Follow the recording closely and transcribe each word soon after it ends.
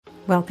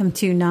Welcome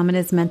to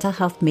Nomina's Mental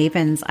Health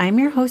Mavens. I'm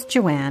your host,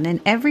 Joanne, and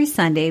every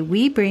Sunday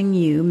we bring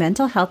you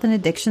mental health and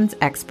addictions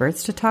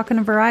experts to talk on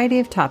a variety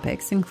of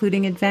topics,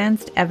 including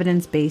advanced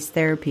evidence-based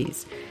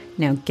therapies.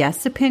 Now,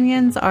 guest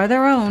opinions are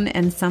their own,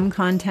 and some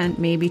content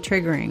may be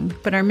triggering,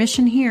 but our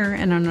mission here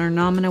and on our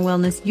Nomina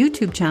Wellness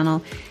YouTube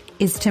channel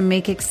is to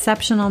make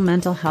exceptional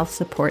mental health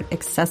support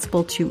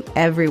accessible to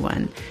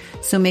everyone.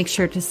 So make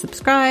sure to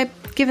subscribe,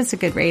 give us a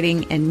good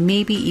rating, and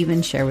maybe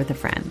even share with a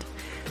friend.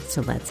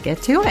 So let's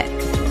get to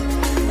it.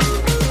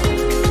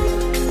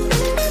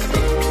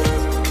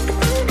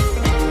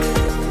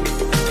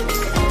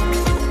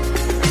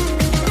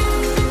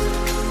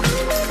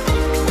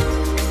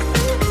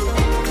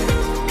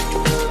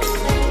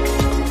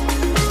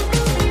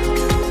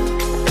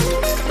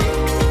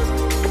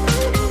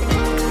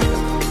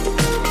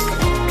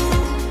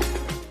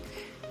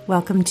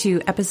 Welcome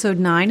to episode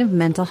 9 of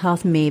Mental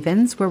Health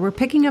Mavens, where we're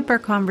picking up our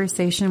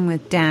conversation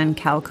with Dan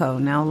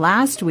Calco. Now,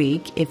 last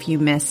week, if you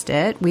missed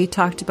it, we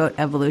talked about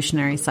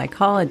evolutionary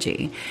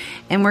psychology,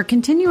 and we're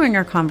continuing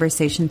our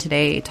conversation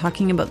today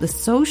talking about the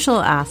social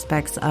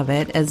aspects of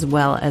it as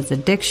well as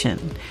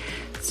addiction.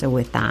 So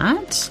with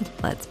that,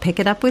 let's pick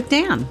it up with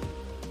Dan.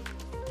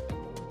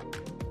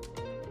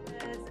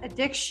 Does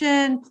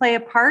addiction play a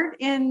part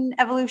in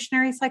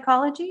evolutionary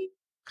psychology?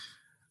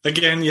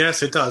 Again,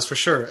 yes, it does, for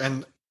sure.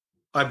 And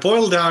I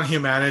boil down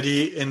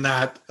humanity in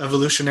that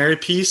evolutionary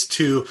piece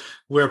to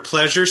we're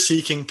pleasure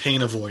seeking,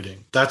 pain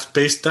avoiding. That's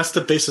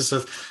the basis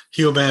of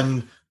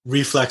human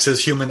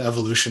reflexes, human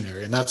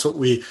evolutionary. And that's what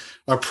we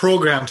are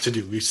programmed to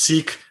do. We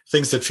seek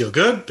things that feel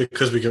good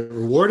because we get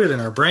rewarded in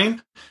our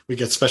brain. We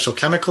get special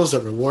chemicals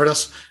that reward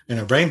us in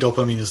our brain.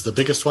 Dopamine is the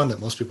biggest one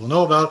that most people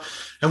know about.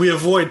 And we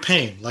avoid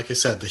pain. Like I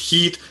said, the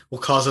heat will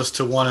cause us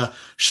to want to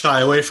shy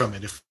away from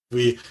it. If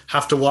we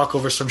have to walk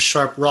over some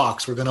sharp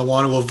rocks, we're going to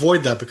want to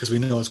avoid that because we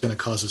know it's going to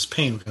cause us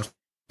pain. We're going to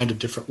find a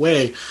different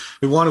way.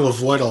 We want to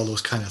avoid all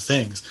those kind of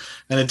things.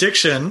 And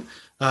addiction,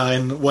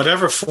 in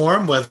whatever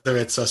form, whether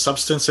it's a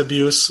substance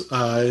abuse,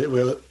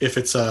 if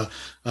it's a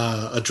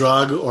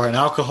drug or an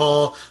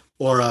alcohol,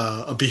 or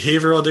a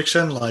behavioral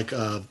addiction like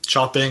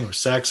shopping or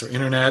sex or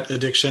internet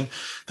addiction,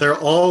 they're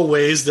all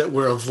ways that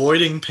we're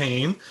avoiding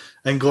pain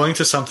and going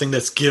to something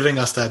that's giving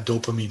us that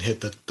dopamine hit,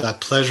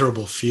 that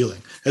pleasurable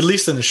feeling, at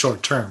least in the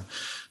short term.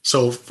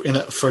 So,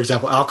 for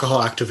example,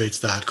 alcohol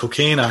activates that,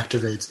 cocaine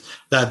activates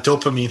that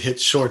dopamine hit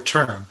short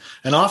term.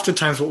 And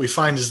oftentimes what we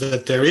find is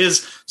that there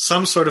is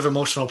some sort of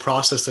emotional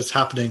process that's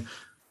happening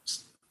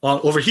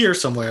over here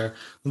somewhere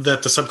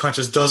that the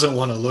subconscious doesn't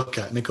want to look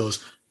at. And it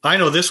goes, I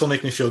know this will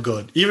make me feel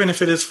good, even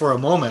if it is for a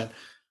moment,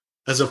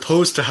 as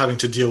opposed to having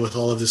to deal with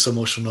all of this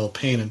emotional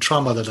pain and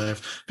trauma that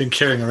I've been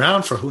carrying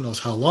around for who knows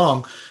how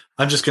long.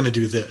 I'm just going to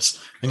do this.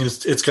 And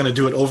it's going to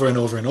do it over and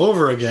over and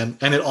over again.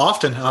 And it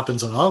often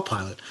happens on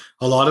autopilot.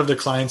 A lot of the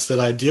clients that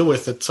I deal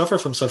with that suffer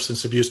from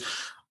substance abuse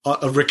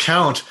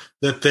recount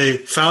that they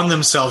found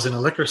themselves in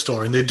a liquor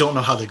store and they don't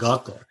know how they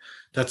got there.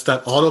 That's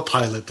that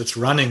autopilot that's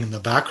running in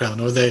the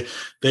background. Or they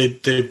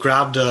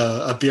grabbed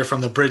a beer from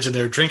the bridge and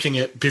they're drinking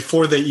it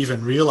before they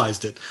even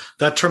realized it.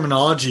 That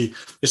terminology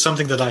is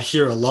something that I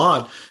hear a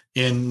lot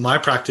in my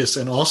practice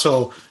and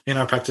also in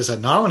our practice at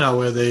Nomina,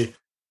 where they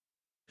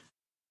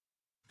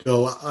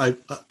go,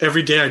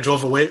 every day I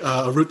drove away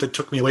a route that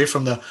took me away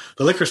from the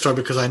liquor store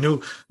because I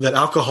knew that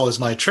alcohol is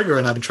my trigger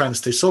and I've been trying to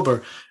stay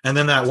sober. And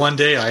then that one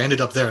day I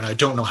ended up there and I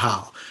don't know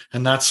how.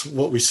 And that's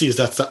what we see is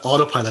that's the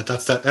autopilot.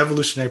 That's that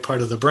evolutionary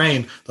part of the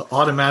brain, the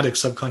automatic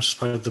subconscious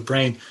part of the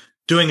brain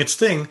doing its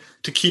thing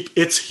to keep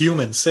its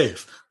humans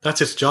safe.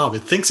 That's its job.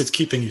 It thinks it's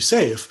keeping you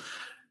safe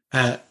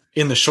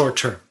in the short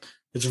term.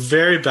 It's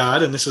very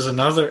bad, and this is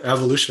another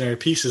evolutionary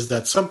piece, is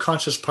that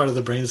subconscious part of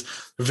the brain is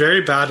very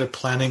bad at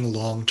planning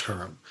long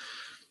term.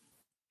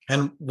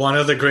 And one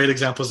of the great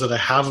examples that I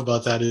have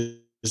about that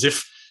is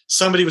if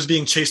somebody was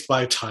being chased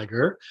by a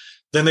tiger,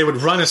 then they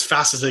would run as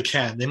fast as they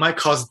can. They might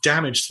cause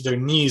damage to their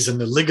knees and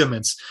their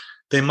ligaments.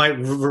 They might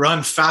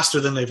run faster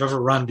than they've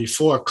ever run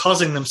before,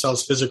 causing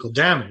themselves physical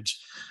damage.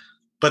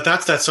 But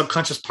that's that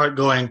subconscious part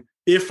going,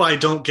 if I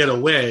don't get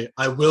away,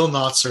 I will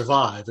not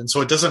survive. And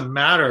so it doesn't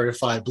matter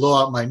if I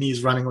blow out my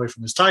knees running away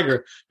from this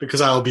tiger because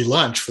I will be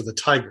lunch for the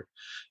tiger.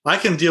 I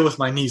can deal with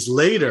my knees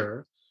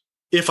later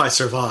if I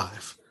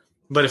survive.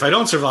 But if I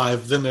don't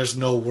survive, then there's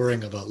no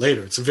worrying about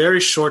later. It's very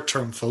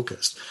short-term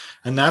focused.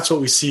 And that's what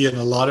we see in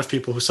a lot of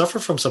people who suffer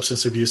from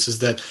substance abuse, is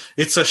that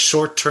it's a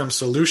short-term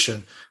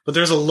solution, but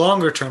there's a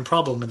longer-term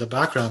problem in the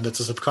background that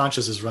the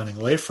subconscious is running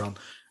away from.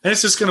 And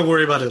it's just going to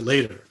worry about it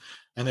later.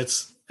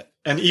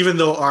 And even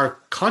though our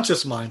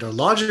conscious mind, our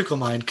logical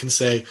mind can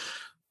say,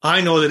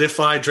 I know that if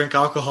I drink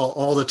alcohol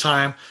all the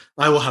time,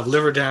 I will have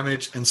liver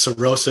damage and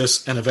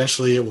cirrhosis, and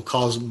eventually it will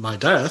cause my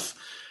death.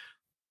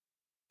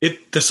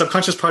 The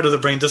subconscious part of the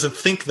brain doesn't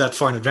think that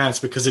far in advance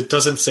because it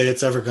doesn't say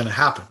it's ever going to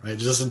happen, right?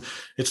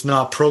 It's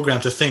not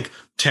programmed to think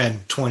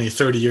 10, 20,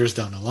 30 years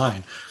down the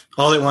line.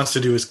 All it wants to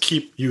do is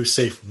keep you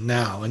safe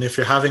now. And if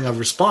you're having a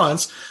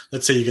response,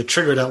 let's say you get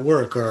triggered at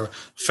work or a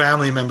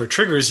family member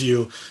triggers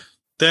you,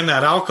 then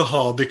that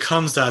alcohol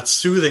becomes that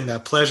soothing,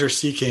 that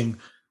pleasure-seeking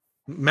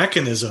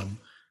mechanism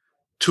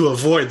to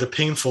avoid the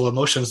painful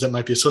emotions that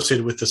might be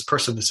associated with this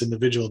person, this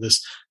individual,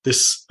 this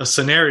a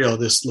scenario,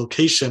 this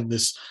location,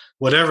 this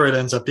whatever it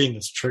ends up being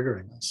that's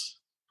triggering us.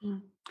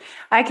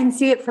 I can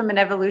see it from an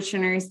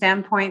evolutionary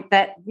standpoint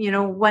that,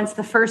 once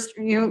the first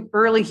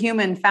early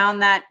human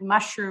found that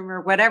mushroom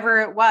or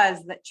whatever it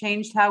was that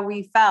changed how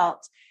we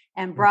felt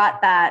and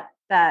brought that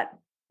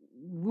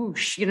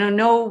whoosh,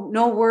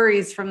 no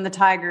worries from the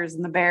tigers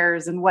and the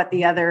bears and what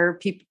the other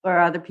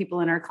people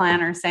in our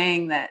clan are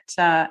saying that,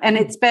 and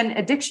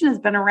addiction has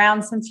been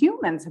around since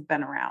humans have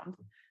been around.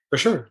 For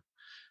sure.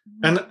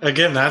 And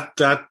again,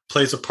 that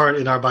plays a part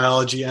in our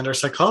biology and our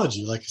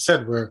psychology. Like I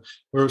said,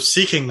 we're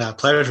seeking that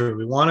pleasure.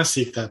 We want to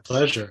seek that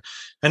pleasure.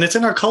 And it's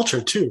in our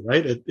culture too,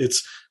 right? You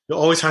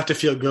always have to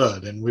feel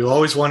good, and we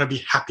always want to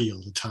be happy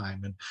all the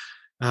time.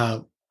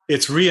 And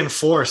it's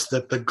reinforced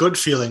that the good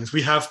feelings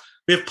we have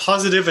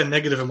positive and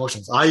negative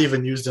emotions. I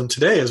even use them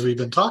today as we've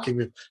been talking.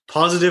 We have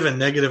positive and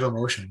negative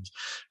emotions.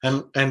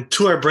 And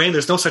to our brain,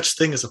 there's no such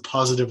thing as a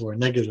positive or a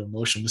negative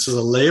emotion. This is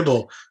a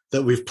label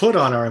that we've put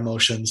on our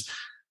emotions.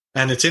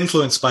 And it's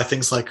influenced by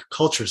things like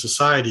culture,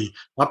 society,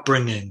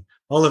 upbringing.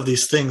 All of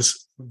these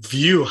things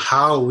view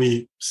how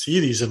we see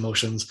these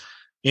emotions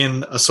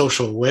in a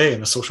social way,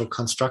 in a social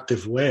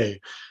constructive way.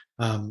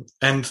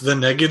 And the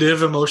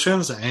negative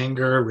emotions,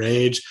 anger,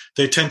 rage,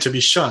 they tend to be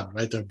shunned,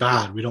 right? They're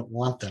bad. We don't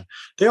want them.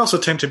 They also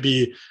tend to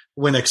be,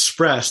 when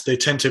expressed, they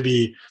tend to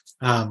be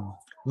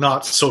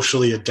not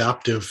socially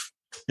adaptive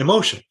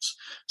emotions.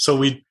 So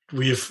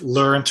we've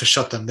learned to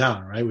shut them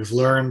down, right?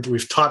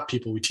 We've taught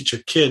people, we teach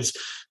our kids,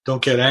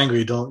 don't get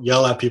angry, don't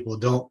yell at people,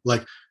 don't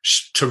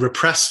to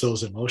repress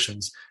those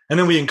emotions. And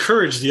then we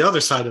encourage the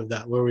other side of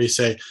that, where we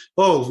say,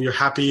 oh, you're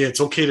happy.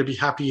 It's okay to be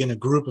happy in a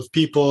group of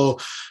people,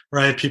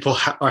 right? People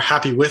are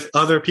happy with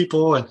other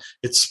people, and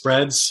it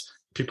spreads.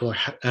 People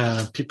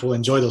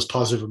enjoy those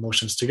positive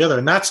emotions together.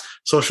 And that's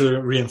socially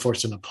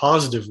reinforced in a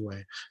positive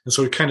way. And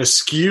so we kind of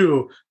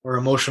skew our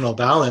emotional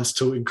balance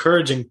to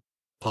encouraging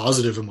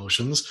positive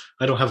emotions.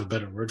 I don't have a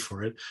better word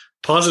for it.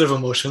 Positive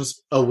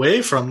emotions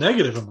away from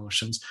negative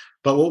emotions.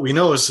 But what we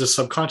know is the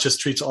subconscious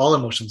treats all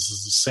emotions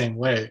as the same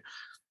way.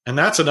 And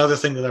that's another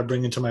thing that I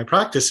bring into my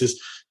practice, is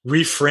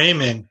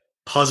reframing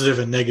positive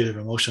and negative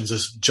emotions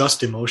as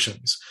just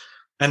emotions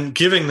and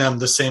giving them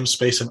the same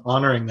space and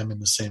honoring them in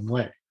the same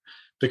way.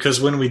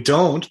 Because when we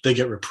don't, they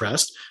get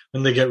repressed.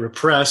 When they get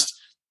repressed,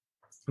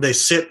 they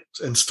sit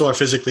and store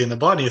physically in the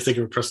body. If they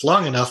get repressed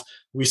long enough,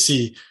 we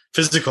see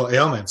physical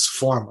ailments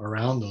form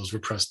around those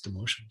repressed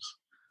emotions.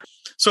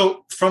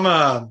 So from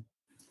a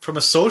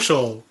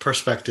social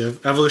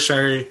perspective,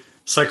 evolutionary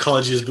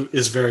psychology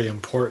is very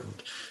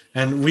important.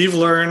 And we've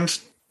learned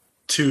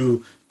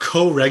to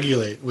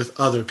co-regulate with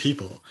other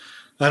people.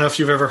 I don't know if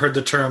you've ever heard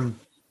the term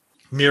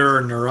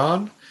mirror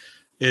neuron.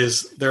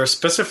 There are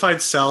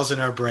specified cells in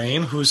our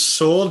brain whose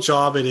sole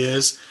job it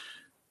is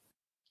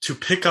to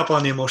pick up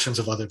on the emotions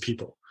of other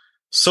people.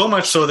 So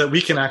much so that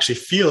we can actually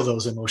feel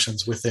those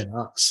emotions within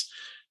us.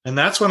 And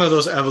that's one of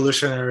those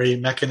evolutionary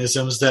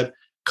mechanisms that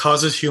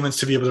causes humans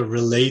to be able to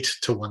relate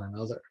to one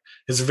another.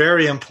 It's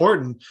very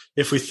important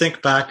if we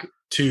think back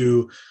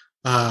to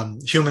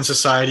human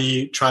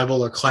society,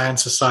 tribal or clan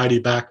society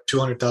back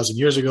 200,000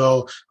 years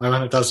ago,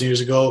 500,000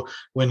 years ago,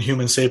 when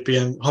Homo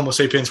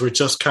sapiens were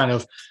just kind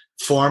of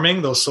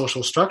forming those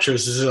social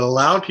structures, is it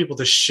allowed people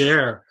to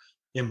share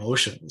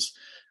emotions.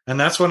 And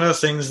that's one of the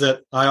things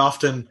that I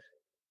often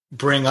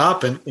bring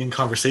up in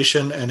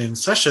conversation and in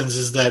sessions,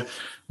 is that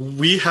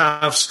we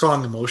have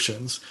strong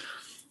emotions.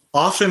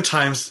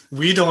 Oftentimes,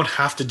 we don't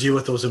have to deal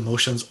with those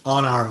emotions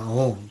on our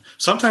own.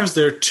 Sometimes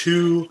they're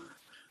too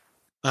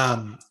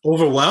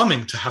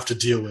overwhelming to have to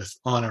deal with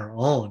on our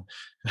own.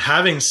 And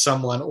having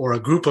someone or a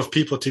group of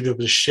people to be able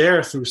to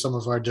share through some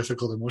of our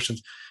difficult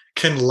emotions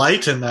can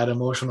lighten that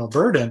emotional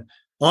burden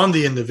on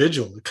the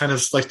individual. It kind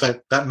of like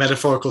that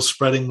metaphorical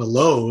spreading the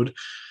load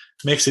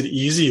makes it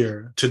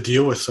easier to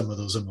deal with some of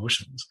those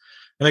emotions.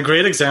 And a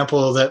great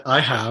example that I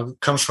have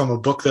comes from a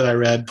book that I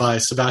read by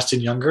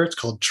Sebastian Junger. It's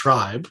called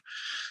Tribe.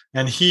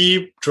 And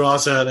he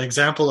draws an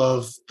example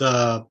of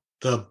the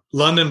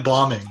London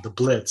bombing, the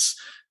Blitz,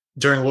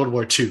 during World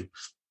War II.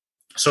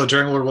 So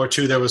during World War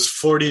II, there was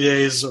 40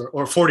 days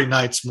or 40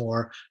 nights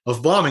more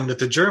of bombing that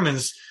the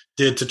Germans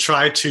did to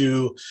try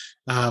to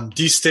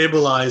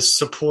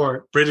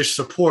destabilize British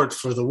support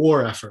for the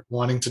war effort,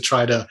 wanting to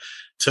try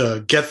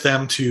to get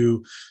them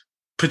to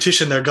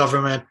petition their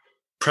government,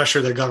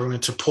 pressure their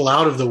government to pull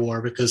out of the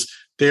war because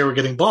they were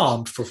getting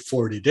bombed for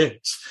 40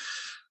 days.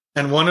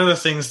 And one of the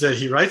things that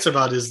he writes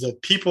about is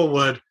that people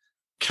would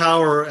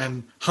cower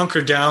and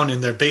hunker down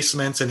in their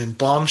basements and in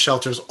bomb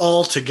shelters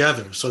all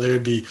together. So there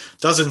would be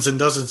dozens and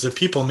dozens of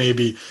people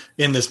maybe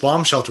in this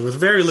bomb shelter with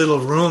very little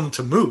room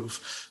to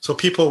move. So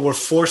people were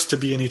forced to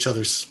be in each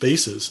other's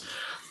spaces.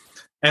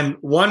 And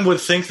one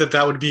would think that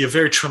that would be a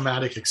very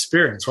traumatic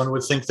experience. One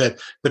would think that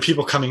the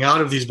people coming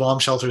out of these bomb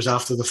shelters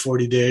after the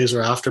 40 days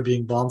or after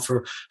being bombed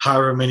for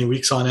however many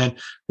weeks on end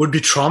would be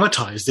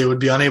traumatized. They would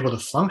be unable to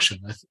function.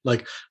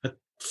 Like,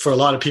 for a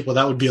lot of people,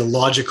 that would be a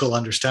logical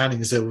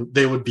understanding, is that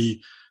they would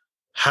be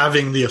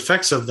having the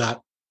effects of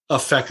that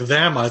affect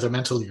them either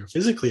mentally or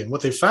physically. And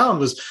what they found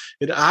was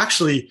it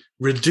actually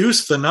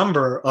reduced the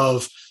number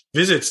of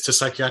visits to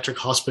psychiatric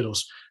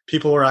hospitals.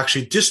 People were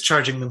actually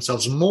discharging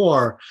themselves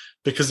more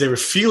because they were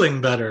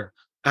feeling better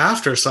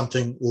after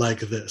something like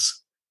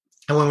this.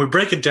 And when we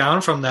break it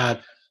down from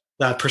that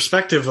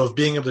perspective of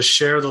being able to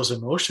share those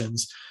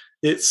emotions,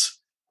 it's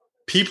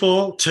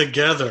people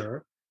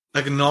together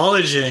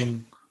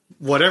acknowledging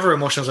whatever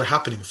emotions are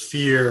happening,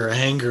 fear,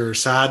 anger,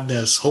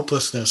 sadness,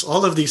 hopelessness,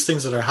 all of these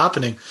things that are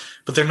happening,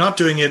 but they're not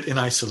doing it in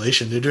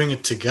isolation. They're doing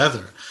it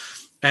together.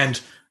 And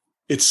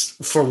it's,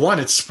 for one,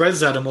 it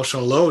spreads that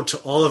emotional load to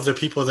all of the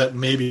people that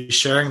may be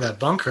sharing that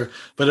bunker,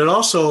 but it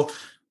also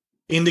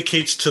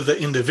indicates to the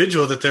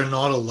individual that they're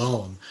not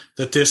alone,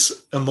 that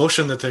this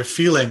emotion that they're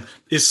feeling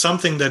is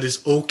something that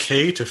is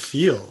okay to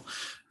feel.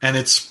 And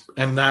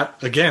that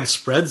again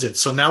spreads it.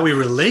 So now we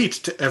relate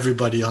to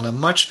everybody on a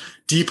much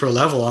deeper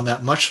level, on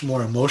that much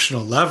more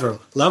emotional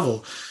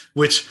level,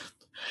 which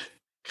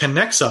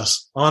connects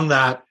us on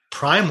that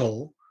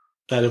primal,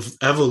 that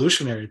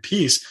evolutionary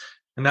piece.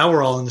 And now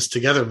we're all in this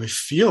together and we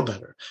feel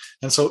better.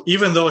 And so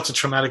even though it's a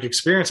traumatic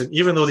experience, and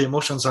even though the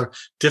emotions are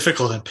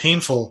difficult and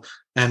painful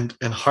and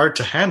hard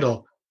to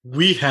handle,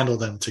 we handle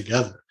them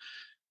together.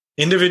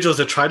 Individuals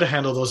that try to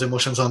handle those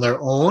emotions on their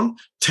own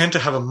tend to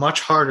have a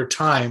much harder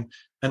time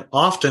and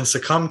often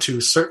succumb to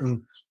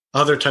certain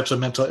other types of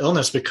mental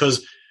illness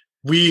because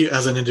we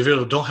as an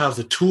individual don't have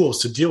the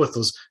tools to deal with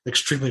those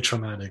extremely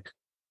traumatic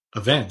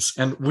events.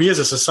 And we as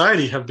a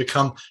society have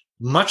become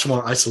much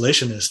more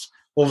isolationist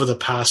over the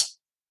past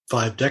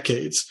 5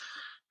 decades.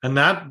 And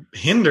that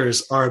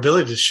hinders our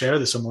ability to share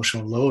this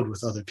emotional load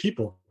with other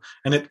people.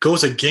 And it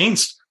goes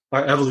against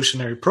our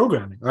evolutionary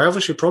programming. Our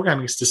evolutionary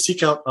programming is to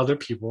seek out other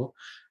people,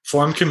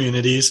 form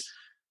communities,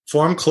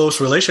 form close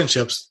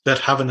relationships that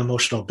have an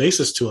emotional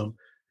basis to them,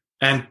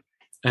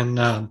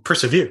 and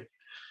persevere.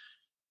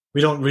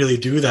 We don't really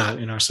do that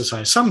in our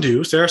society. Some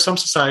do. There are some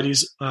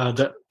societies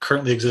that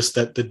currently exist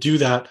that do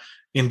that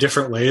in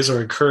different ways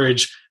or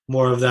encourage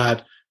more of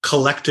that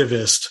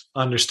collectivist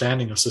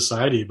understanding of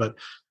society. But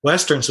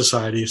Western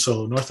society,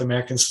 so North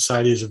American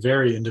society, is a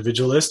very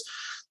individualist.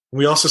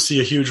 We also see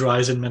a huge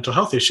rise in mental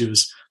health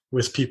issues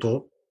with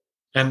people.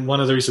 And one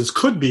of the reasons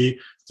could be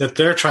that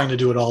they're trying to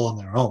do it all on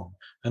their own.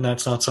 And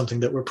that's not something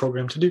that we're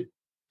programmed to do.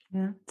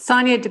 Yeah.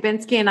 Sonia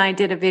Dubinsky and I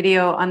did a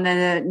video on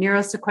the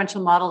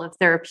neurosequential model of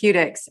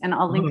therapeutics, and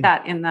I'll link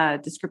that in the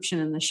description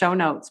in the show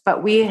notes.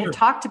 But we had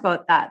talked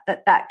about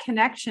that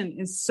connection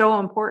is so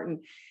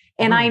important.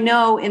 And I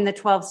know in the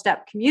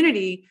 12-step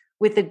community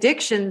with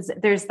addictions,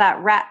 there's that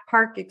rat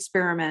park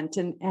experiment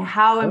and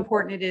how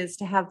important it is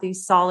to have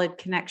these solid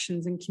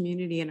connections and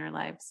community in our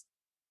lives.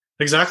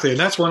 Exactly. And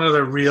that's one of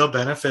the real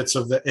benefits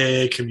of the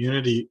AA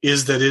community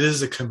is that it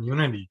is a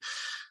community.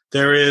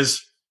 There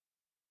is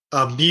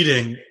a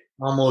meeting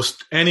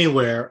almost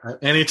anywhere at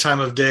any time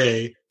of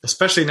day,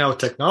 especially now with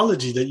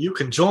technology, that you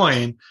can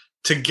join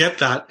to get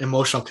that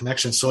emotional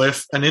connection. So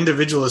if an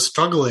individual is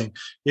struggling,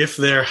 if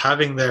they're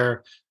having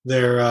their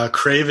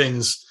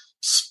cravings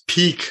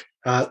peak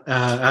at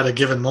a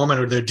given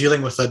moment, or they're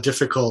dealing with a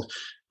difficult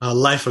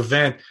life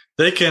event,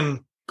 they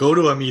can go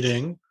to a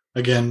meeting,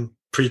 again,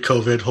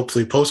 pre-COVID,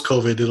 hopefully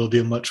post-COVID, it'll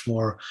be much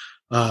more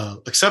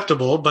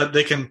acceptable, but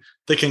they can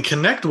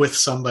connect with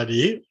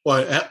somebody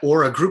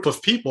or a group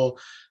of people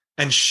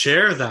and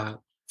share that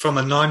from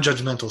a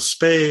non-judgmental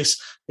space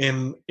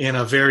in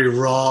a very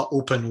raw,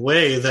 open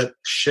way that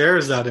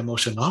shares that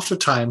emotion.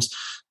 Oftentimes,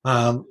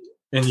 and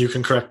you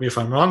can correct me if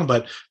I'm wrong,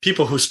 but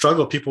people who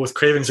struggle, people with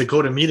cravings that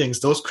go to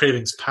meetings, those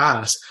cravings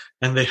pass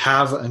and they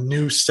have a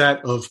new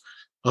set of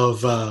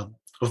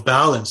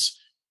balance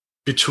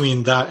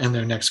between that and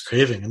their next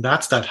craving. And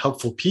that's that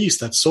helpful piece,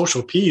 that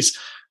social piece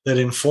that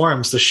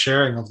informs the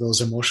sharing of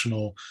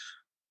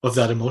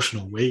that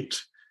emotional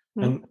weight.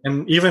 And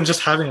even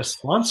just having a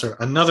sponsor,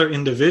 another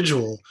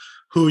individual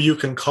who you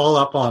can call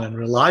up on and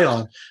rely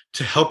on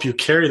to help you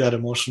carry that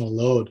emotional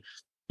load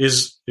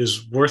is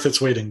worth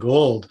its weight in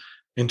gold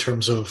in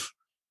terms of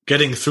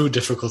getting through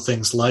difficult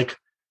things like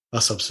a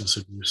substance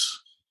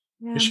abuse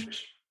issue.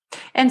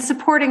 And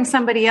supporting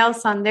somebody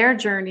else on their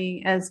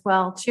journey as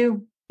well,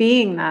 too,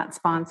 being that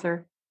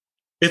sponsor.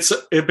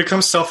 It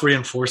becomes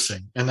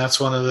self-reinforcing. And that's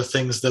one of the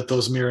things that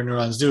those mirror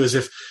neurons do is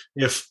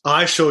if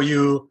I show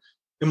you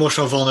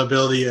emotional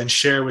vulnerability and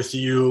share with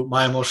you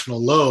my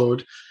emotional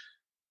load,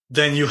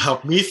 then you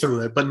help me through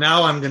it. But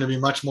now I'm going to be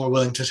much more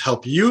willing to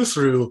help you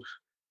through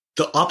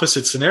the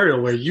opposite scenario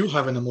where you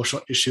have an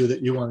emotional issue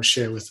that you want to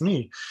share with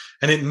me.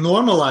 And it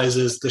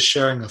normalizes the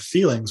sharing of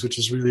feelings, which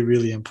is really,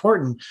 really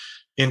important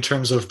in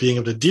terms of being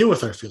able to deal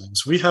with our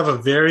feelings. We have a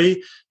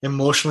very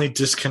emotionally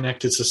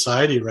disconnected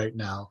society right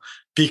now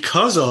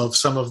because of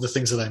some of the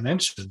things that I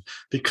mentioned,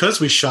 because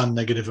we shun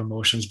negative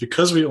emotions,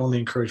 because we only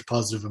encourage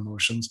positive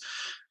emotions.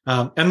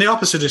 And the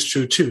opposite is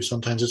true too.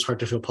 Sometimes it's hard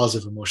to feel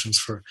positive emotions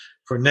for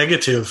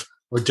negative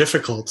or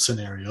difficult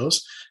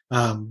scenarios.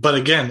 But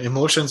again,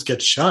 emotions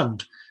get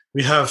shunned.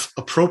 We have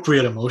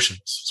appropriate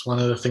emotions. It's one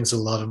of the things that a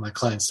lot of my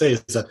clients say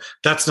is that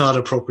that's not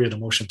appropriate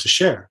emotion to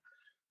share.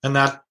 And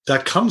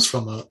that comes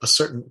from a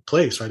certain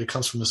place, right? It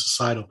comes from a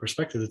societal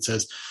perspective that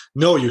says,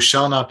 no, you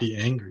shall not be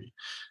angry.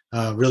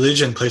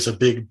 Religion plays a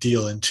big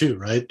deal in too,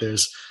 right?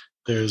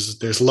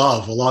 There's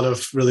love. A lot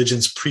of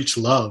religions preach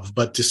love,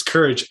 but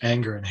discourage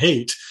anger and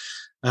hate.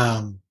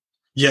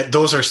 Yet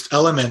those are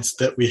elements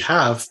that we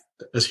have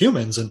as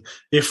humans. And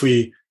if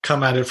we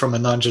come at it from a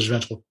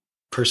non-judgmental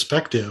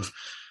perspective,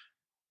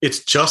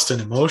 it's just an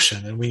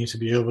emotion, and we need to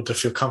be able to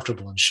feel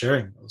comfortable in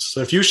sharing those. So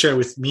if you share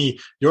with me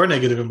your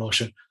negative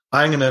emotion,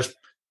 I'm going to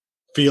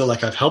feel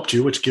like I've helped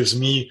you, which gives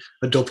me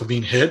a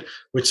dopamine hit,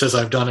 which says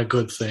I've done a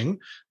good thing.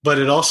 But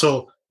it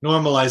also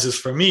normalizes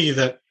for me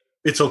that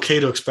it's okay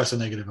to express a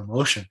negative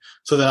emotion.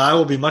 So that I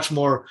will be much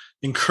more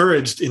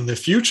encouraged in the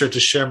future to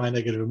share my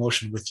negative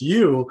emotion with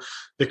you,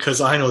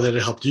 because I know that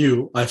it helped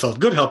you. I felt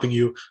good helping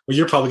you. Well,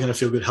 you're probably going to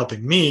feel good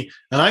helping me.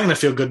 And I'm going to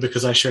feel good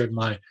because I shared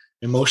my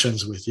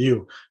emotions with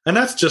you. And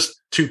that's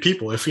just two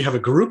people. If we have a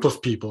group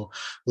of people,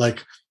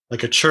 like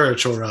a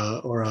church or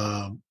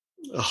a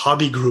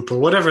hobby group or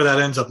whatever that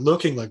ends up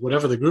looking like,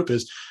 whatever the group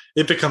is,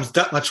 it becomes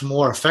that much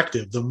more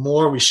effective. The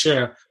more we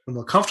share, the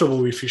more comfortable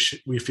we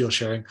feel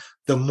sharing,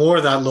 the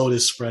more that load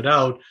is spread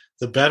out,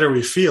 the better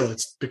we feel.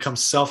 It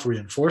becomes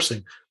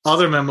self-reinforcing.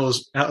 Other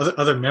members,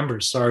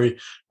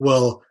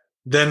 will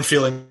then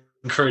feel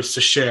encouraged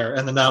to share,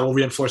 and then that will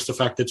reinforce the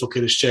fact that it's okay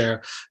to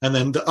share. And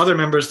then the other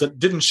members that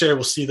didn't share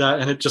will see that,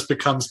 and it just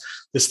becomes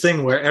this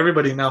thing where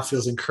everybody now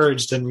feels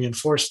encouraged and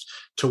reinforced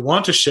to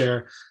want to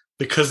share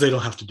because they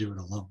don't have to do it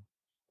alone.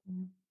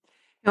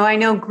 No, I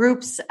know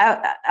groups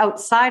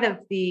outside of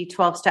the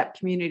 12-step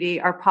community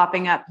are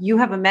popping up. You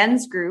have a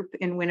men's group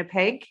in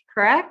Winnipeg,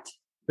 correct?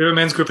 We have a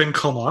men's group in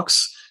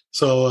Comox.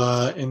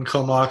 So in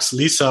Comox,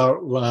 Lisa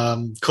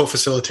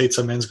co-facilitates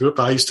a men's group.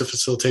 I used to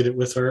facilitate it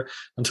with her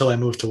until I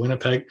moved to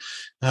Winnipeg.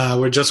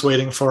 We're just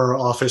waiting for our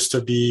office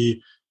to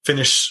be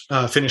finish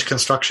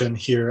construction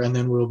here, and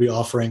then we'll be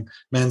offering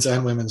men's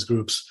and women's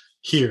groups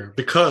here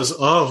because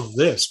of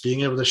this.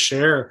 Being able to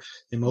share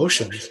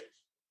emotions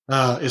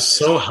is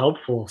so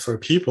helpful for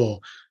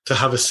people to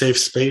have a safe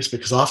space,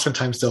 because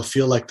oftentimes they'll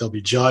feel like they'll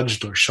be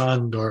judged or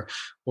shunned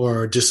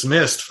or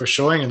dismissed for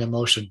showing an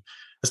emotion.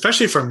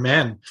 Especially for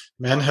men.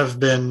 Men have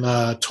been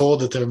told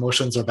that their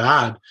emotions are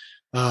bad.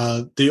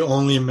 The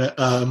only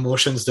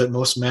emotions that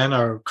most men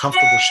are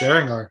comfortable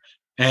sharing are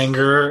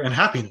anger and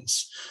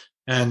happiness.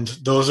 And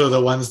those are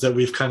the ones that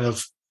we've kind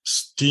of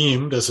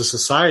deemed as a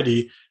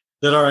society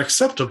that are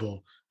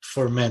acceptable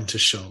for men to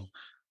show.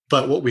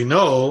 But what we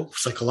know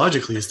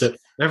psychologically is that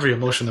every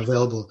emotion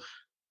available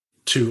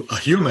to a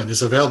human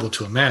is available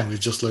to a man.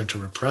 We've just learned to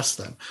repress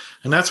them.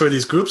 And that's where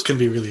these groups can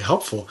be really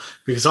helpful,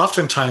 because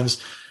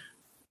oftentimes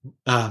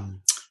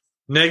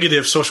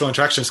negative social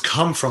interactions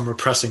come from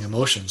repressing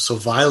emotions. So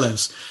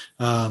violence,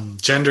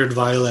 gendered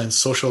violence,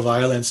 social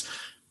violence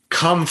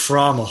come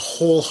from a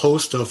whole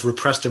host of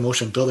repressed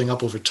emotion building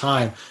up over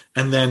time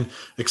and then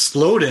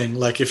exploding.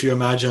 Like if you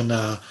imagine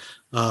a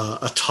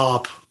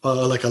top,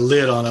 like a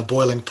lid on a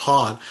boiling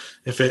pot,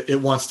 if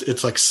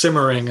it's like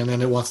simmering and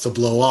then it wants to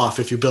blow off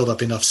if you build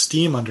up enough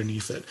steam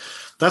underneath it.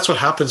 That's what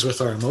happens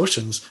with our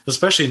emotions,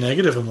 especially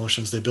negative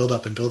emotions. They build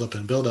up and build up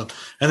and build up,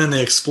 and then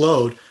they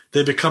explode.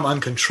 They become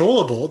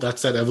uncontrollable.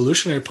 That's that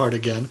evolutionary part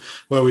again,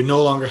 where we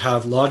no longer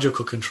have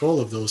logical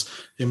control of those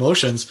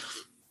emotions.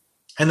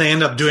 And they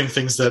end up doing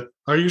things that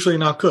are usually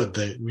not good.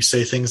 We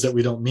say things that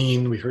we don't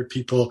mean. We hurt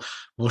people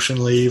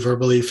emotionally,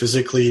 verbally,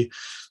 physically,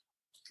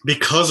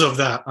 because of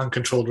that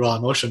uncontrolled raw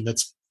emotion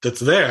that's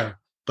there,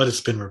 but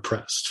it's been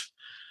repressed.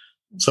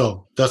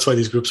 So that's why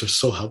these groups are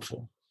so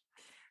helpful.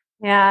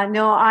 Yeah,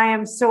 no, I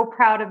am so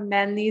proud of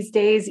men these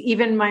days.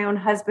 Even my own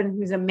husband,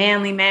 who's a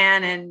manly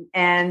man,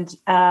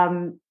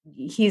 and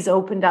he's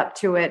opened up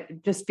to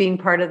it, just being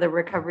part of the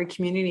recovery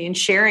community and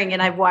sharing.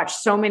 And I've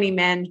watched so many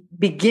men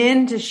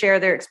begin to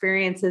share their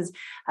experiences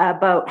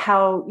about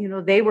how,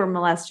 they were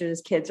molested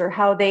as kids, or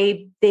how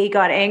they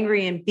got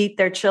angry and beat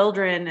their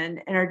children,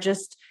 and are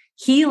just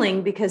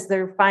healing because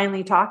they're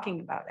finally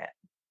talking about it.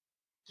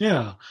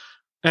 Yeah.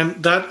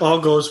 And that all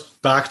goes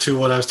back to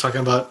what I was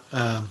talking about,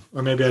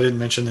 or maybe I didn't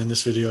mention in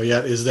this video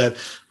yet, is that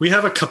we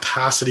have a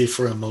capacity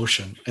for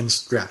emotion and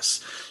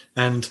stress.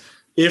 And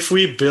if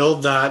we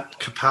build that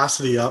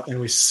capacity up and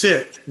we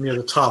sit near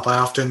the top, I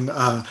often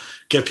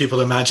get people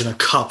to imagine a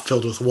cup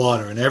filled with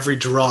water, and every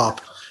drop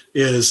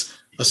is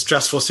a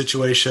stressful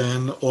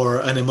situation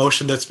or an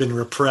emotion that's been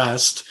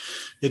repressed.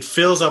 It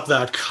fills up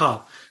that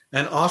cup.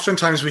 And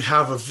oftentimes we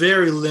have a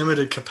very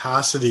limited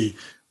capacity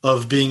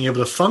of being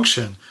able to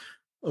function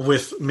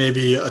with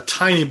maybe a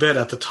tiny bit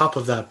at the top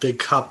of that big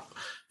cup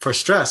for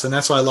stress. And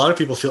that's why a lot of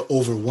people feel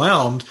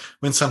overwhelmed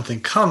when something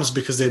comes,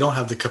 because they don't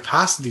have the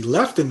capacity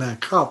left in that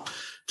cup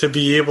to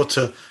be able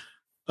to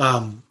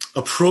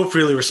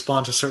appropriately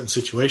respond to certain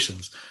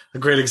situations. A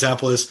great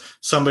example is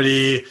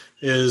somebody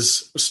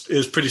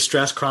is pretty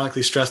stressed,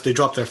 chronically stressed. They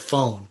drop their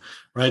phone,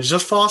 right? It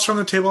just falls from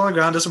the table on the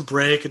ground, doesn't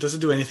break, it doesn't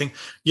do anything.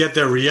 Yet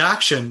their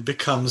reaction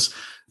becomes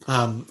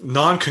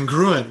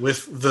non-congruent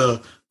with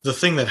the the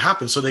thing that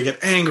happens. So they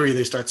get angry,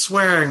 they start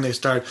swearing,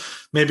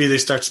 maybe they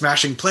start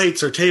smashing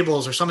plates or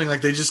tables or something.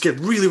 Like they just get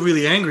really,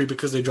 really angry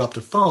because they dropped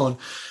a phone.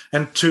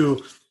 And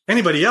to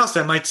anybody else,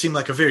 that might seem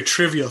like a very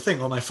trivial thing.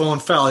 Well, my phone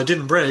fell, it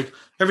didn't break,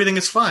 everything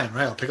is fine,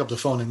 right? I'll pick up the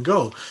phone and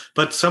go.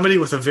 But somebody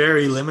with a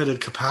very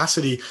limited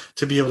capacity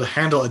to be able to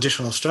handle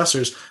additional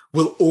stressors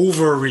will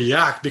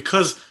overreact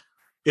because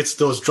it's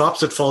those drops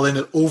that fall in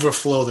that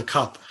overflow the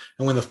cup.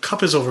 And when the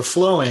cup is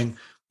overflowing,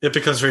 it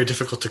becomes very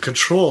difficult to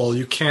control.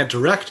 You can't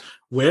direct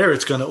where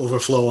it's going to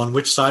overflow, on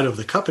which side of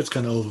the cup it's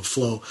going to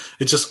overflow.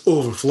 It just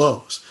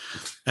overflows.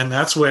 And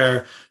that's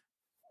where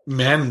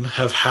men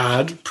have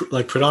had,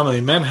 like predominantly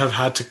men have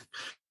had to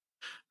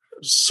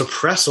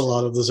suppress a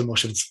lot of those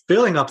emotions,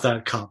 filling up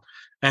that cup.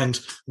 And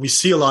we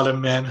see a lot of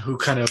men who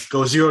kind of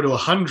go 0 to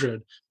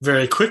 100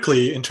 very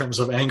quickly in terms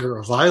of anger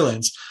or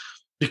violence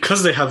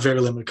because they have very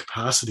limited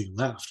capacity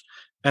left.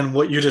 And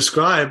what you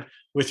described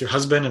with your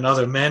husband and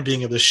other men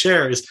being able to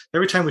share is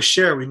every time we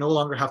share, we no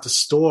longer have to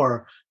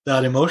store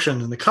that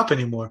emotion in the cup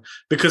anymore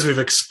because we've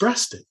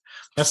expressed it.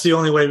 That's the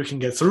only way we can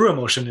get through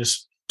emotion,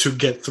 is to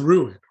get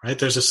through it, right?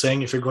 There's a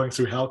saying, if you're going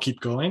through hell, keep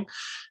going.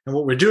 And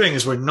what we're doing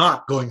is we're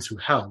not going through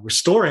hell. We're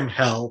storing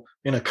hell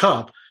in a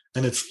cup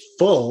and it's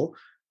full.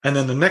 And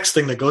then the next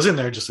thing that goes in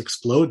there just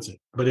explodes it.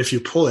 But if you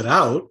pull it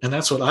out, and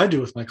that's what I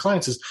do with my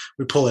clients, is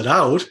we pull it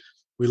out,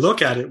 we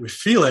look at it, we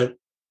feel it.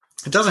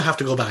 It doesn't have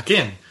to go back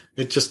in.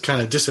 It just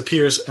kind of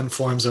disappears and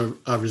forms a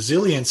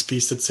resilience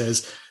piece that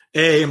says,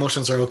 A,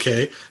 emotions are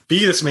okay.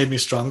 B, this made me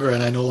stronger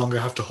and I no longer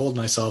have to hold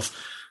myself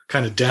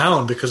kind of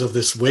down because of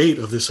this weight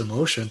of this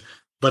emotion.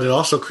 But it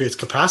also creates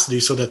capacity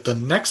so that the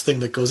next thing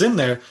that goes in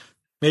there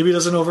maybe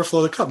doesn't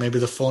overflow the cup. Maybe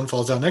the phone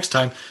falls down next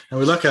time and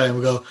we look at it and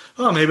we go,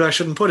 oh, maybe I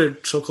shouldn't put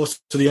it so close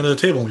to the end of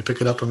the table. And we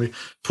pick it up and we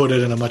put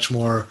it in a much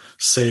more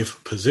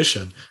safe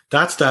position.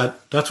 That's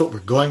what we're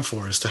going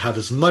for, is to have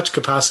as much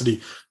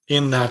capacity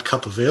in that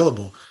cup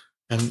available.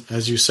 And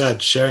as you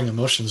said, sharing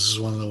emotions is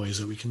one of the ways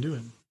that we can do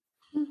it.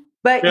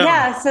 But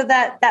yeah, so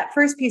that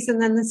first piece,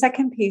 and then the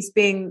second piece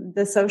being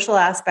the social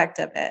aspect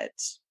of it.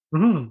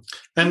 Mm-hmm.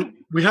 And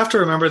we have to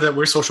remember that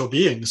we're social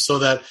beings, so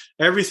that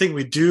everything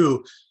we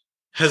do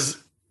has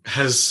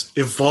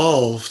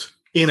evolved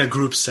in a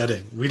group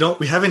setting.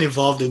 We haven't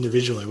evolved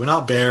individually. We're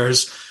not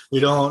bears.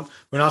 We're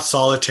not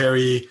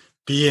solitary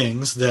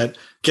beings that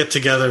get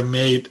together,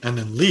 mate, and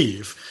then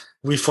leave.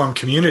 We form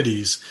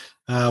communities.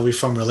 We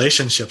form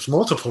relationships,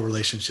 multiple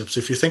relationships.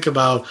 If you think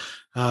about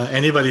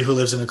anybody who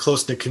lives in a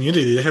close-knit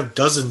community, they have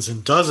dozens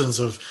and dozens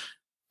of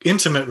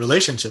intimate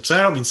relationships.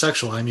 I don't mean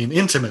sexual, I mean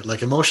intimate,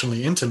 like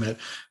emotionally intimate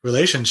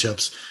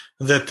relationships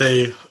that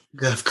they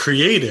have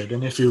created.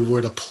 And if you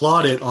were to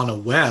plot it on a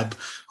web,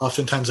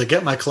 oftentimes I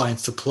get my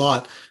clients to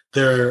plot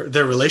their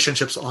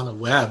relationships on a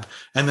web,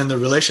 and then the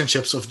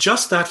relationships of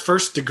just that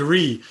first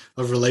degree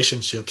of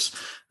relationships.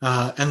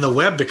 And the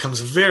web becomes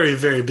very,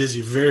 very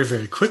busy very,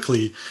 very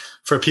quickly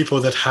for people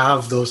that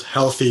have those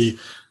healthy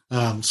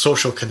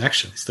social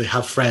connections. They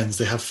have friends,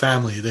 they have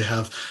family, they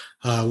have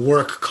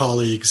work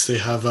colleagues, they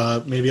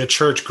have maybe a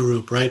church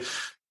group, right?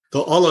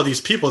 All of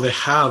these people, they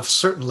have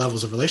certain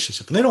levels of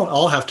relationship, and they don't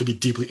all have to be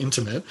deeply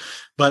intimate,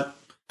 but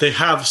they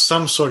have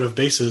some sort of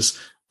basis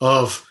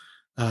of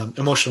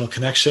emotional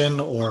connection,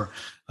 or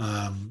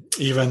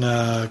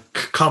even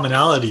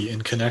commonality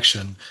in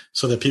connection,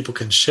 so that people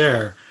can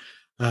share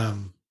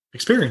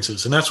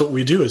experiences. And that's what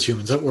we do as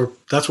humans.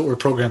 That's what we're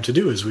programmed to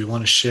do, is we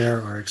want to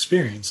share our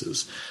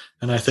experiences.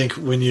 And I think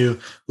when you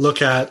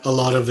look at a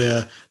lot of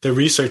the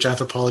research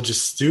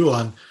anthropologists do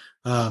on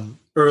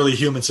early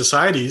human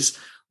societies,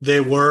 they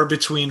were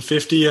between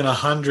 50 and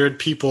 100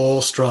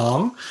 people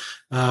strong,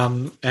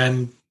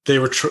 and they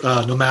were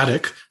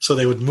nomadic, so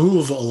they would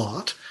move a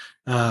lot.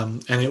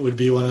 And it would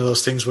be one of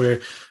those things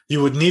where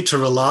you would need to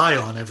rely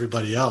on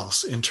everybody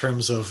else in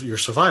terms of your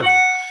survival.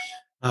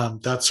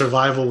 That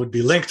survival would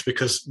be linked,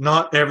 because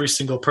not every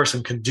single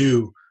person can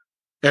do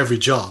every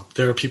job.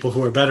 There are people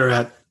who are better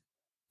at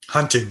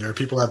hunting. There are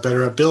people that are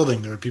better at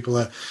building. There are people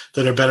that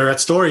are better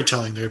at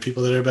storytelling. There are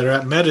people that are better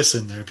at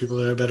medicine. There are people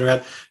that are better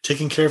at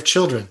taking care of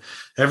children.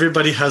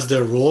 Everybody has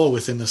their role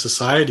within the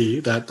society,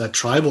 that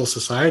tribal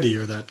society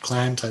or that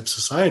clan type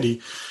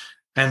society.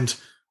 And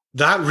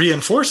that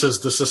reinforces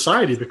the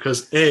society,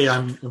 because A,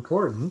 I'm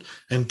important,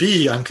 and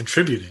B, I'm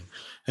contributing.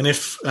 And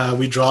if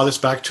we draw this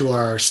back to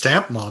our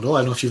stamp model, I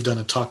don't know if you've done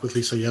a talk with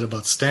Lisa yet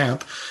about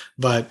stamp,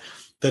 but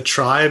the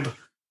tribe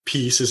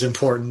piece is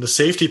important. The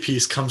safety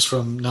piece comes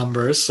from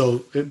numbers.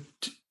 So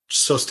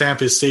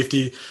stamp is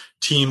safety,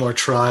 team or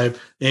tribe,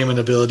 aim and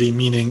ability,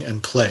 meaning,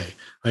 and play,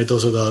 right?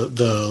 Those are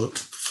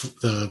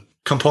the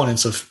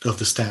components of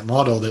the stamp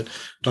model that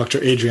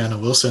Dr. Adriana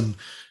Wilson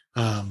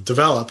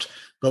developed.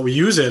 But we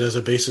use it as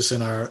a basis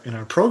in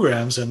our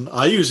programs, and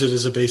I use it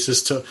as a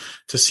basis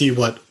to see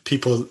what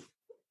people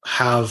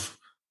have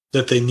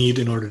that they need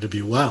in order to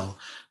be well.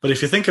 But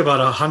if you think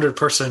about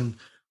 100-person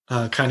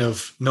kind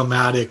of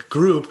nomadic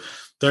group,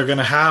 they're going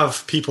to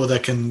have people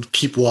that can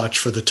keep watch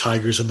for the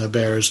tigers and the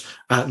bears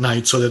at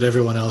night so that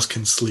everyone else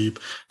can sleep.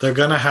 They're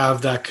going to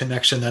have that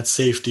connection, that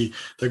safety.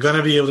 They're going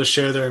to be able to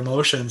share their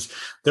emotions.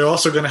 They're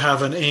also going to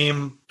have an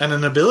aim and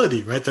an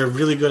ability, right? They're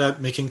really good at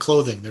making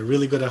clothing. They're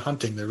really good at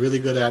hunting. They're really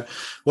good at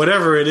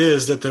whatever it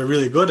is that they're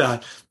really good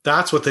at.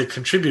 That's what they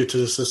contribute to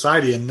the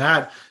society. And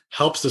that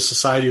helps the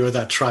society or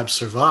that tribe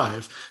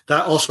survive.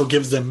 That also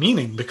gives them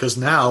meaning because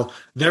now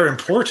they're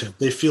important.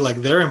 They feel like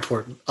they're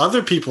important.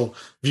 Other people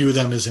view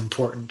them as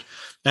important.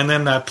 And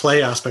then that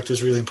play aspect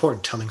is really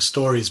important. Telling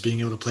stories, being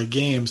able to play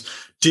games,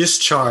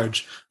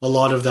 discharge a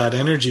lot of that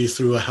energy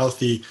through a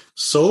healthy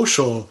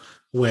social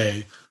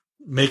way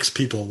makes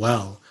people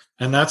well.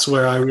 And that's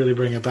where I really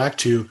bring it back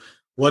to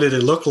what did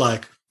it look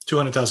like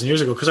 200,000 years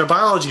ago? Because our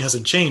biology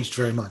hasn't changed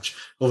very much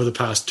over the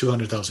past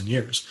 200,000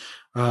 years.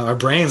 Our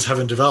brains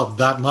haven't developed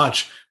that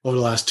much over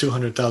the last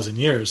 200,000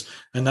 years.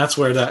 And that's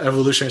where that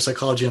evolutionary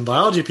psychology and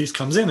biology piece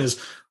comes in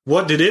is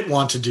what did it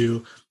want to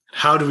do?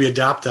 How do we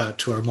adapt that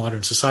to our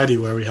modern society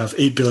where we have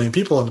 8 billion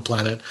people on the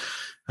planet,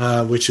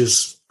 which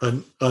is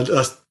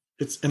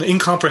it's an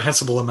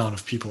incomprehensible amount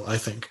of people, I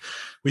think.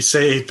 We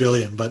say 8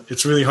 billion, but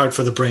it's really hard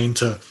for the brain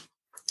to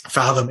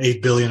fathom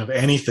 8 billion of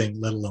anything,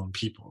 let alone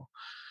people.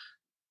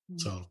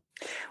 So,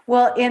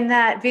 well, in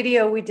that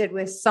video we did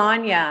with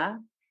Sonia,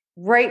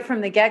 right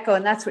from the get-go,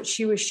 and that's what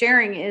she was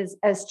sharing, is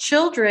as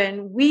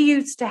children, we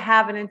used to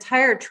have an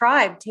entire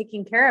tribe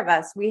taking care of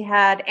us. We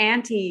had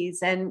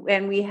aunties and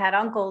we had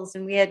uncles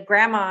and we had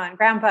grandma and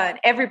grandpa and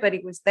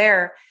everybody was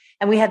there.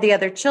 And we had the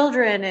other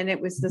children and it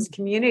was this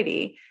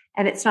community.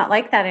 And it's not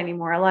like that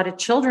anymore. A lot of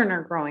children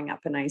are growing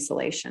up in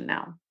isolation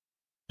now.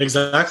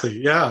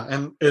 Exactly. Yeah.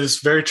 And it is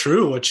very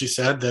true what she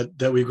said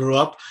that we grew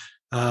up.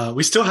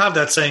 We still have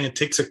that saying, it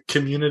takes a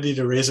community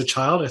to raise a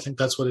child. I think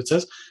that's what it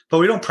says, but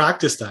we don't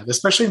practice that,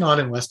 especially not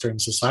in Western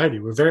society.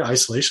 We're very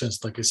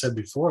isolationist, like I said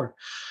before.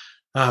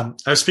 I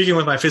was speaking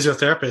with my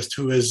physiotherapist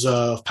who is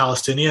of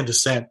Palestinian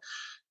descent,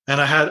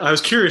 and I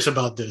was curious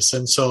about this.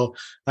 And so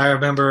I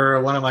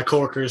remember one of my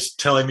coworkers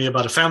telling me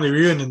about a family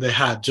reunion they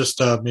had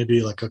just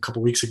maybe like a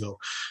couple weeks ago.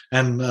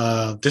 And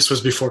this was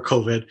before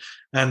COVID.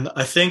 And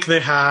I think they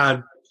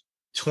had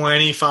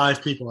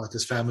 25 people at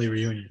this family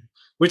reunion,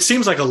 which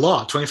seems like a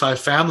lot. 25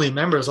 family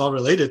members all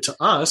related to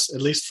us,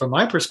 at least from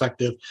my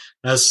perspective,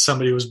 as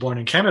somebody who was born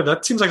in Canada.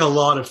 That seems like a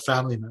lot of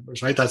family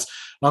members, right? That's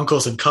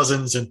uncles and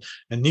cousins and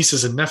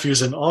nieces and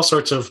nephews and all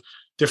sorts of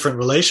different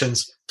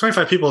relations.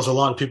 25 people is a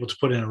lot of people to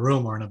put in a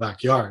room or in a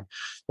backyard.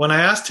 When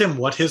I asked him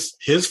what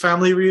his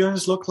family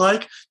reunions look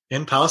like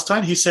in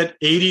Palestine, he said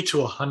 80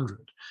 to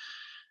 100.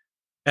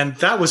 And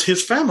that was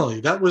his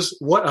family. That was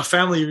what a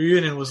family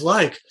reunion was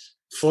like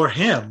for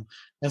him.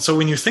 And so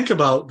when you think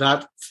about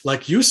that,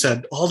 like you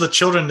said, all the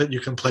children that you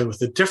can play with,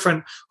 the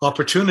different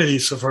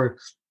opportunities for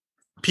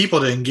people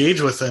to engage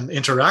with and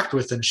interact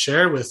with and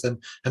share with and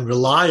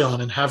rely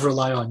on and have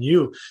rely on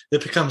you,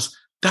 it becomes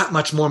that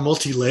much more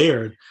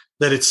multi-layered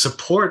that it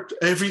support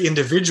every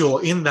individual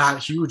in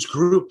that huge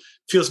group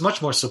feels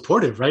much more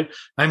supportive, right?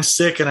 I'm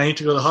sick and I need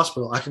to go to the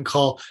hospital. I can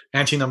call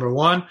auntie number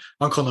 1,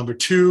 uncle number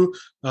 2,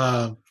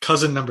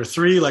 cousin number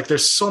 3. Like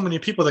there's so many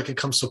people that can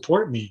come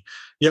support me.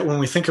 Yet when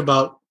we think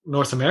about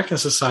North American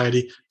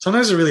society,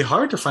 sometimes it's really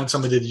hard to find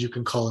somebody that you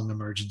can call in an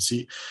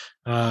emergency.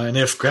 And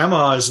if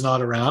grandma is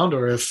not around,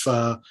 or if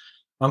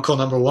uncle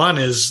number 1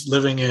 is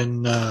living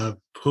in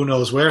who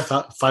knows where,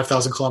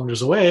 5,000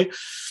 kilometers away,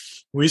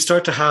 we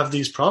start to have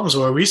these problems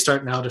where we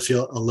start now to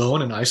feel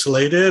alone and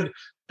isolated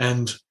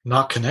and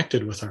not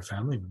connected with our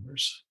family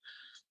members.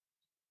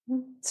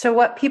 So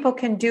what people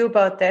can do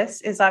about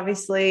this is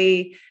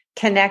obviously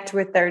connect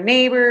with their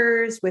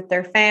neighbors, with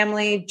their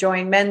family,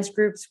 join men's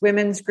groups,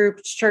 women's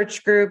groups,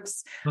 church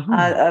groups. Mm-hmm.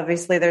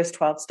 Obviously, there's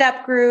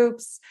 12-step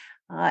groups.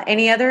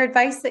 Any other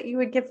advice that you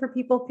would give for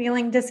people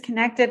feeling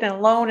disconnected and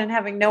alone and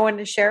having no one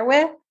to share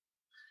with?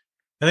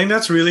 I think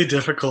that's really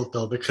difficult,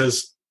 though,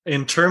 because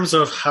in terms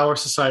of how our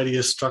society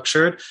is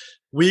structured,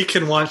 we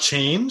can want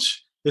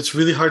change. It's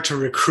really hard to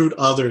recruit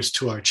others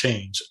to our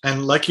change.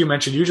 And like you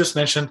mentioned, you just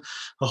mentioned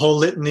a whole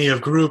litany of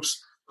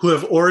groups who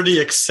have already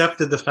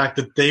accepted the fact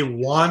that they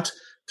want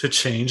to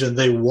change and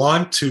they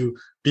want to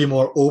be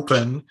more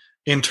open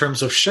in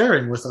terms of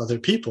sharing with other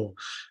people.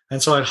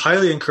 And so I'd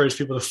highly encourage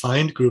people to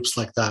find groups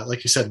like that.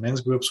 Like you said,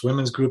 men's groups,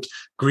 women's groups,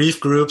 grief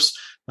groups,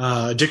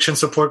 addiction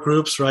support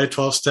groups, right?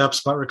 12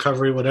 steps, smart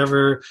recovery,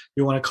 whatever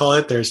you want to call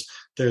it.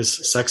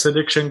 There's sex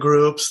addiction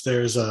groups.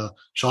 There's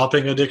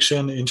shopping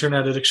addiction,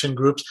 internet addiction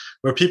groups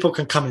where people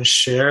can come and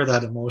share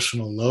that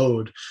emotional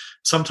load.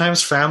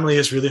 Sometimes family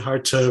is really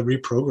hard to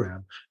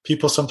reprogram.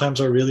 People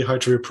sometimes are really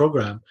hard to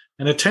reprogram.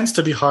 And it tends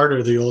to be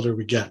harder the older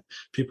we get.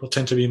 People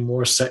tend to be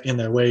more set in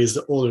their ways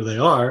the older they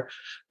are.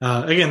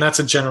 Again, that's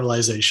a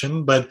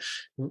generalization, but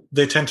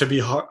they tend to be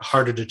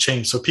harder to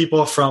change. So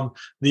people from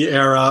the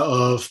era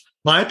of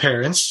my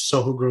parents,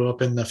 so who grew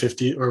up in the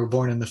 50s or were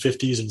born in the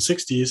 50s and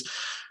 60s,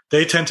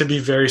 they tend to be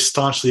very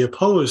staunchly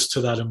opposed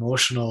to that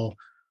emotional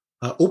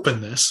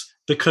openness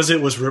because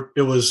it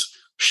was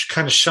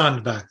kind of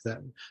shunned back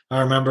then.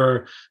 I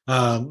remember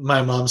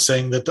my mom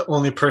saying that the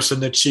only person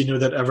that she knew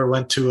that ever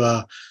went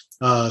to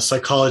a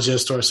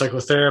psychologist or a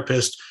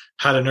psychotherapist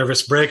had a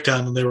nervous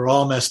breakdown and they were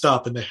all messed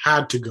up and they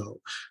had to go.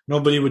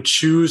 Nobody would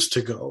choose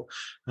to go.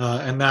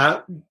 And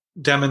that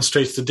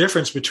demonstrates the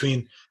difference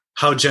between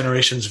how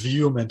generations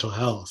view mental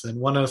health. And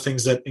one of the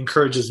things that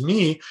encourages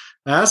me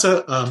as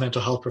a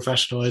mental health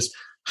professional is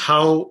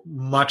how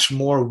much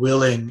more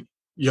willing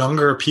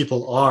younger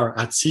people are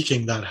at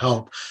seeking that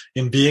help,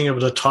 in being able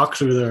to talk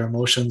through their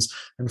emotions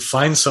and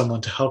find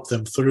someone to help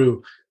them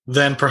through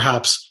than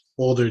perhaps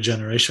older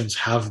generations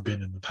have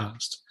been in the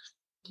past.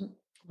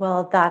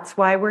 Well, that's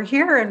why we're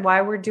here and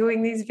why we're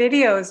doing these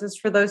videos, is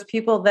for those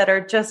people that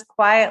are just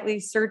quietly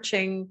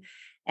searching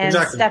and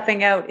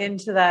stepping out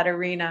into that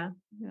arena.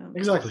 Yeah.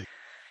 Exactly.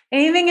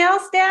 Anything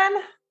else, Dan?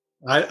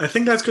 I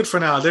think that's good for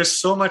now. There's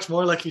so much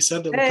more, like you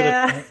said, that we could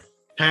have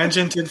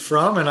tangented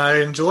from, and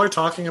I enjoy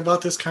talking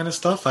about this kind of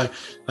stuff.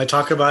 I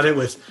talk about it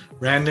with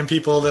random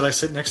people that I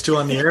sit next to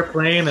on the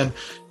airplane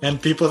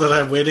and people that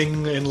I'm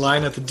waiting in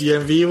line at the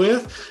DMV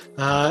with.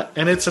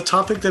 And it's a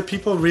topic that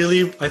people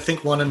really, I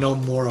think, want to know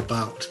more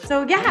about.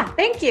 So yeah,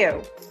 thank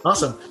you.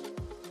 Awesome.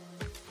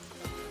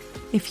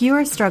 If you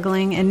are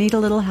struggling and need a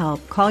little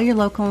help, call your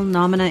local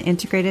Nomina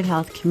Integrated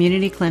Health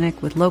Community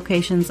Clinic with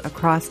locations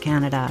across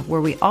Canada, where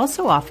we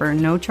also offer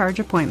no-charge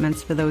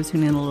appointments for those who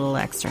need a little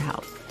extra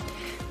help.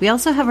 We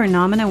also have our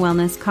Nomina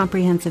Wellness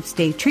Comprehensive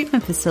Stay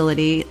Treatment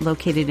Facility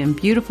located in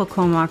beautiful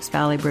Comox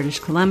Valley, British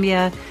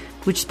Columbia,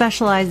 which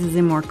specializes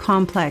in more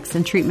complex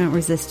and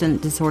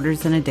treatment-resistant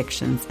disorders and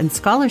addictions, and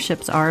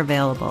scholarships are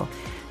available.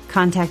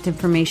 Contact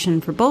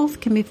information for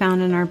both can be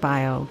found in our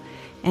bio.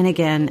 And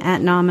again,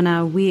 at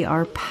Nomina, we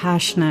are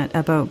passionate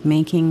about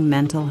making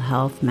mental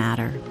health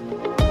matter.